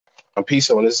I'm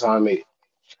P.SO, and this is how I made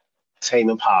Tame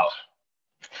Impala.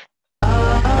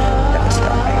 Never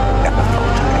starting, never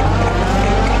faltering, never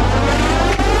failing.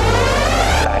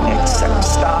 Planets and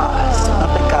stars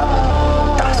will become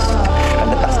dust,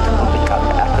 and the dust will become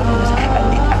atoms, and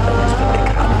the atoms will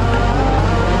become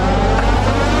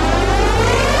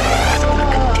waves will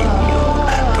continue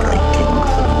breaking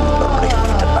through the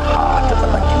rift at the heart of the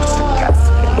Medusa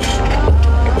cascade into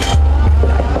every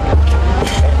corner of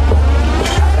creation.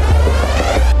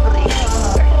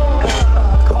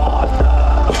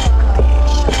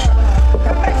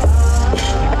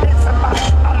 This is my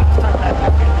ultimate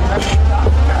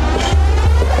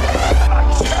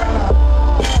destruction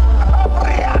of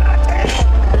reality.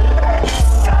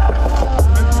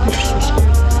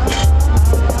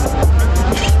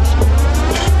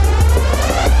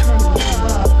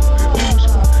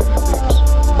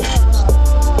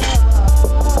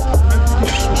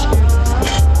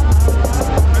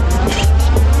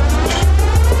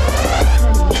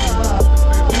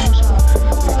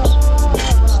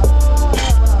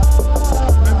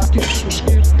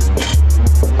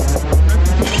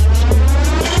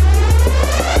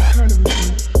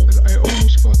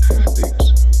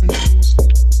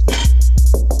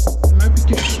 I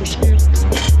became so scared. That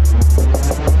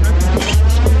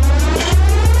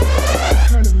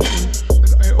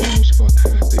I almost got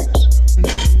headaches.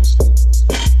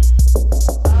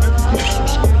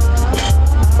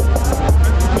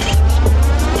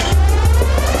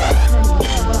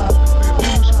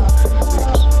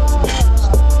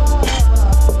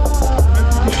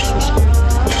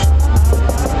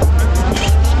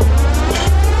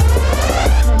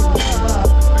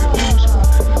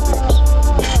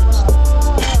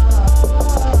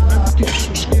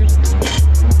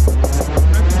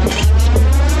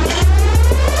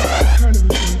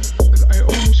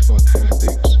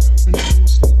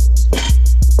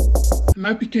 And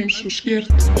I became so scared. I became so scared.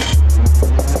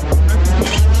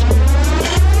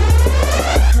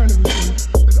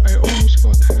 I almost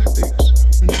got headaches.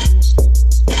 And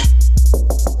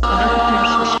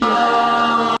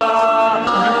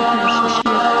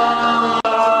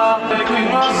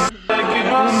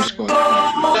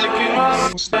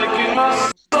I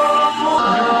became so scared.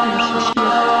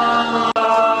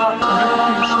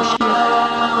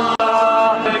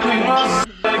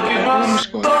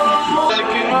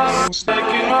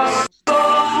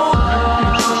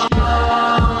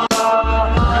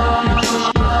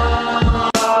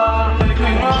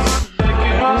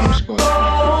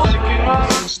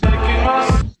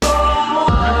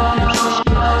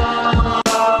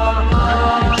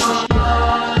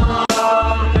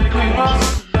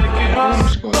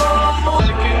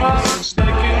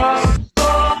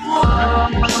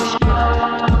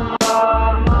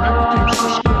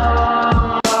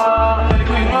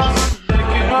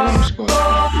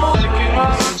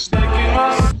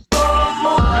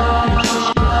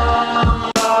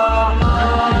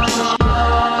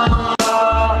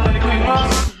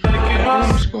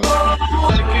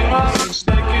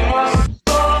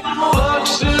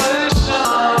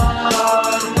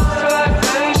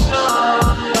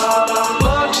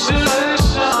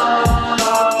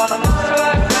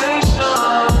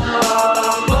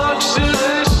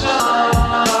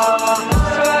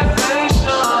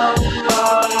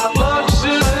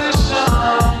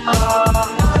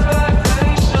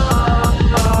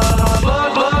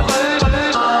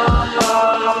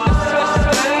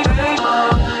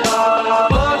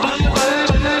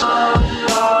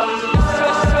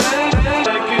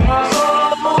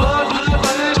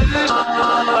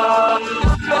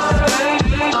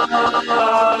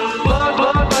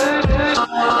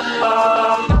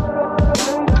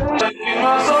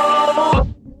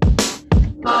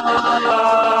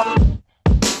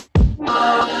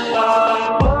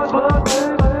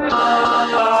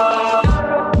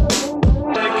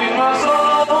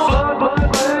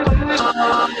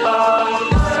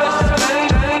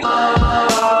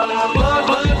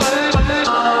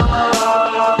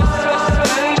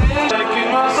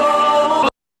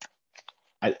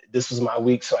 This was my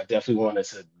week, so I definitely wanted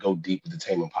to go deep with the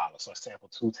Tame Impala. So I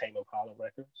sampled two Tame Impala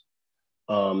records.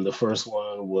 The first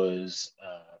one was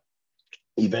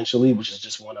Eventually, which is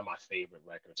just one of my favorite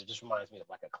records. It just reminds me of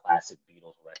like a classic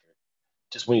Beatles record,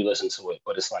 just when you listen to it,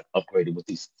 but it's like upgraded with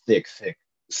these thick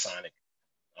sonic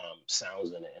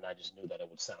sounds in it, and I just knew that it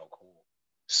would sound cool.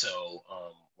 So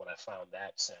when I found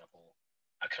that sample,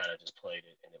 I kind of just played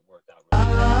it, and it worked out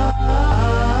really.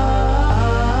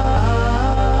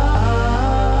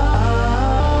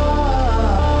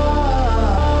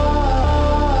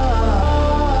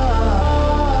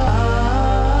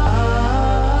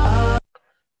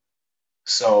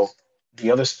 So The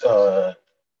other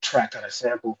track that I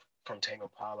sampled from Tame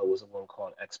Impala was a one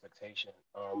called Expectation.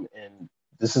 And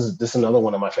this is another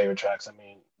one of my favorite tracks. I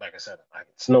mean, like I said,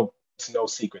 it's no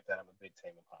secret that I'm a big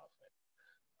Tame Impala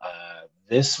fan.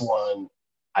 This one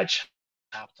I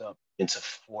chopped up into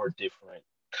four different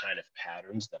kind of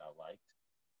patterns that I liked.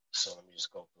 So let me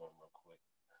just go through them real quick.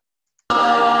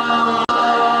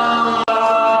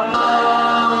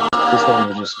 This one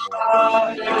was just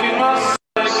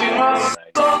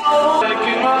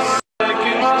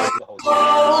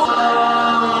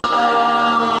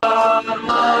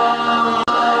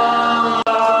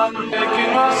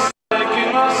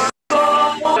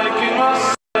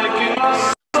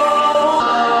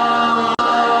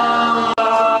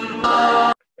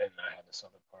and I had this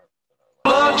other part.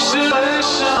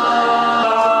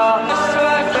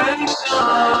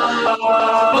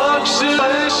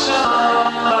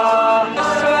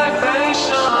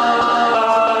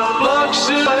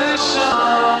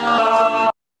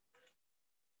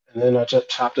 And then I just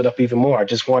chopped it up even more. I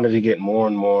just wanted to get more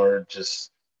and more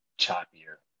just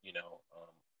choppier, you know.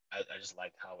 I just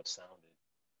liked how it sounded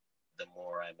the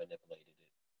more I manipulated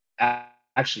it.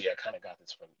 Actually, I kind of got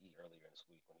this from E earlier this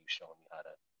week when he was showing me how to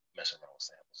mess around with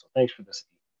samples. So thanks for this,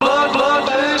 E.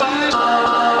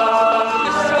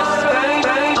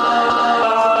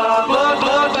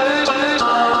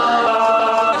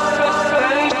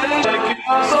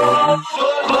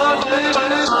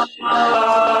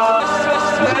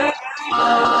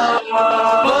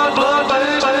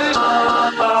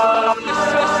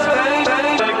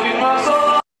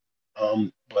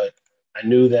 But I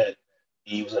knew that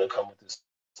he was gonna come with this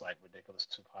like ridiculous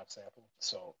Tupac sample,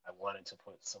 so I wanted to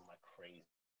put some like crazy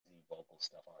vocal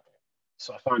stuff on there.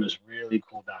 So I found this really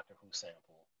cool Doctor Who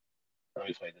sample. Let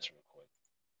me play this real quick.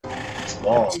 It's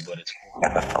long, but it's cool.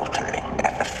 Never faltering,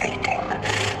 never fading.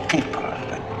 People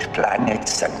and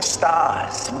planets and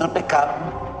stars will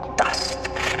become dust,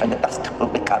 and the dust will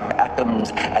become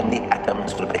atoms, and the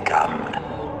atoms will become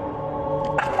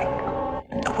nothing.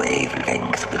 And the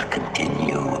wavelength will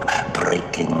continue,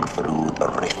 breaking through the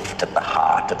rift at the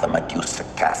heart of the Medusa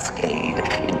cascade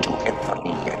into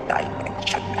every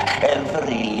dimension,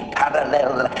 every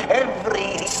parallel,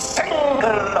 every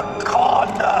single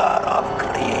corner of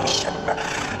creation.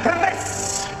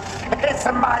 This is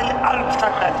my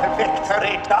ultimate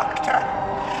victory, Doctor.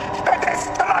 The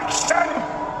destruction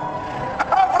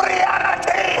of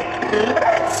reality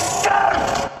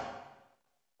itself.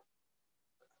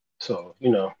 So, you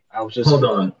know, I was just Hold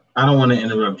on. I don't want to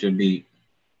interrupt your beat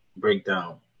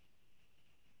breakdown.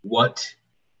 What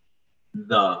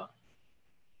the?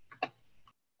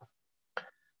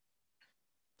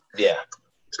 Yeah.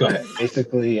 Let's go ahead.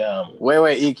 Basically,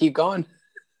 Wait, you keep going.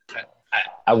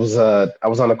 I was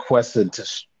on a quest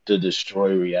to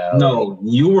destroy reality. No,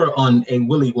 you were on a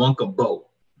Willy Wonka boat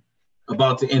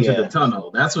about to enter the tunnel.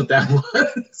 That's what that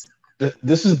was.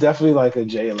 This is definitely like a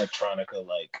J Electronica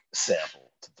like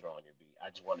sample to throw on your beat. I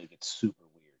just wanted to get super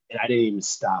weird, and I didn't even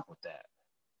stop with that.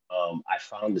 I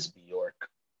found this Bjork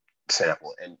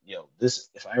sample, and this,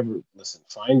 if I ever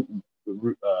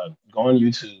go on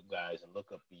YouTube, guys, and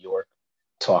look up Bjork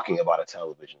talking about a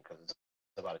television, because it's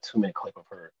about a 2-minute clip of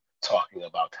her talking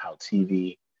about how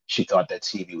she thought that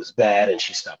TV was bad, and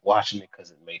she stopped watching it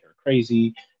because it made her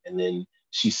crazy, and then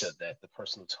she said that the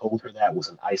person who told her that was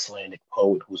an Icelandic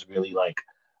poet who was really like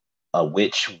a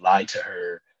witch who lied to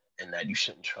her, and that you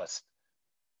shouldn't trust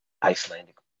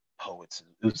Icelandic poets.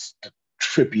 It was the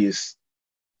trippiest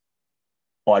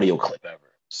audio clip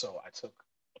ever. So I took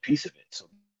a piece of it. So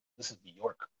this is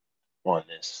Bjork on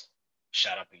this.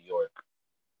 Shout out Bjork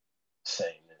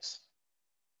saying this,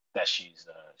 that she used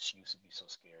to be so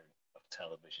scared of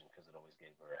television because it always gave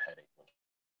her a headache when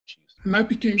she used to. And I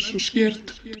became so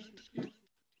scared.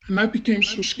 And I became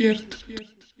so scared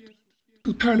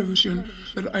to television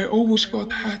that I always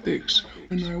got headaches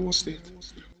when I watched it.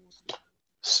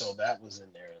 So that was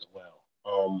in there as well.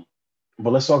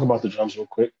 But let's talk about the drums real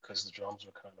quick, because the drums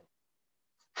were kind of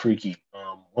freaky.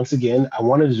 Once again, I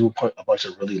wanted to do a bunch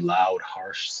of really loud,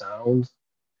 harsh sounds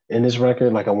in this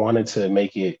record. Like I wanted to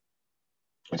make it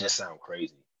just sound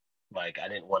crazy. Like I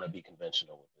didn't want to be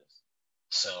conventional with this.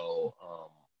 So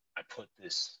I put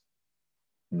this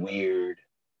weird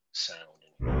sound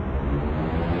in here.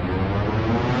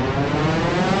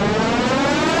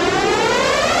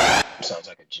 Sounds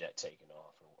like a jet taking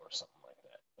off or something like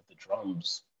that. But the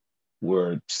drums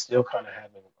were still kind of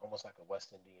having almost like a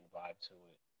West Indian vibe to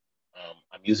it.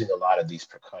 I'm using a lot of these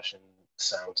percussion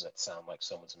sounds that sound like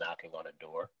someone's knocking on a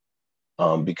door,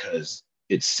 because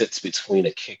it sits between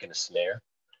a kick and a snare.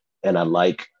 And I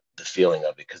like the feeling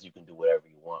of it because you can do whatever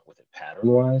you want with it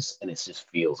pattern-wise, and it just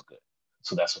feels good.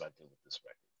 So that's what I did with this. this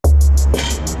record.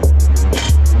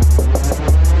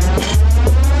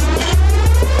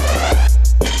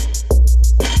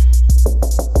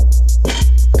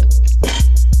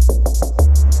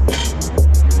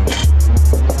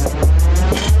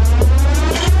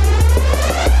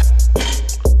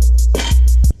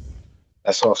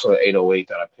 That's also an 808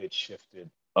 that I pitch shifted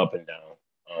up and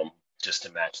down, just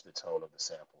to match the tone of the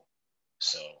sample.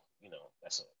 So, you know,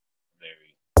 that's a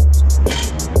very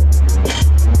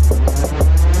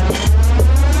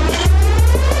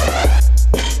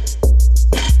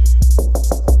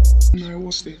And I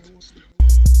lost it.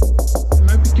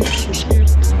 And I became so scared.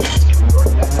 And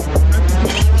I became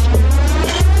so scared of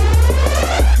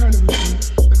television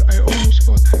that I almost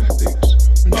got headaches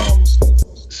when I lost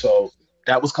it. so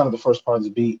that was kind of the first part of the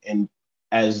beat. And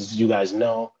as you guys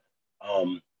know,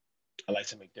 I like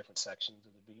to make different sections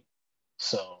of the beat.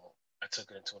 So I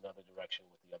took it into another direction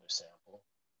with the other sample,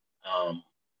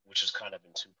 which is kind of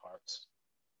in two parts.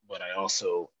 But I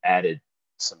also added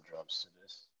some drums to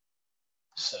this.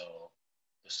 So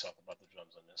let's talk about the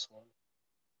drums on this one.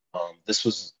 This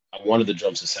was I wanted the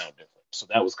drums to sound different, so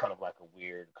that was kind of like a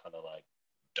weird, kind of like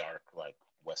dark, like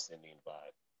West Indian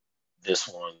vibe. This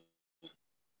one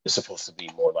is supposed to be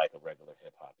more like a regular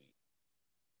hip hop beat.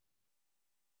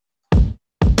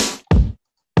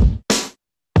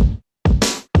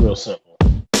 Real simple.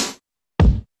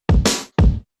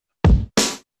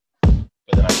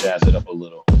 But then I jazz it up a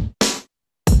little.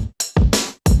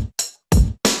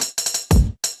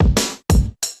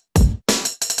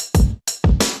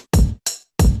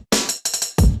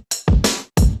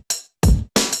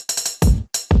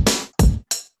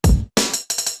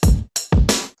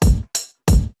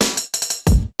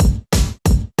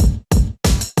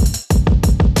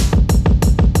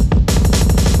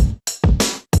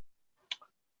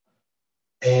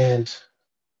 And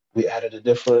we added a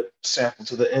different sample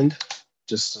to the end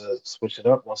just to switch it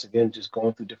up. Once again, just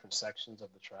going through different sections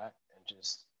of the track and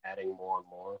just adding more and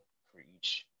more for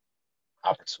each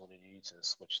opportunity to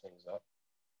switch things up.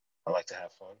 I like to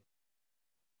have fun.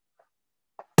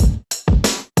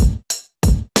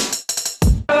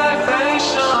 I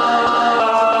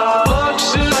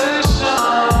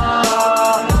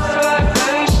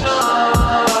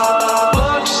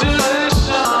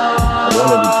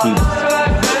wanted to keep the tone of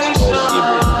the original track. So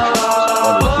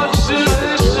I wanted to keep the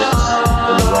lyrics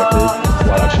in the record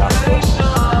while I chopped it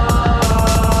up.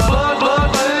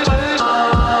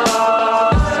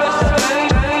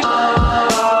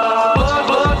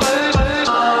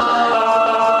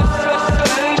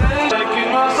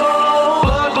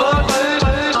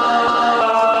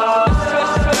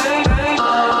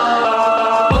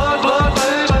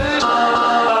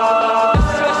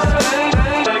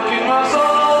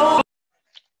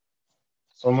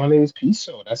 So my name is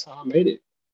P.SO. That's how I made it.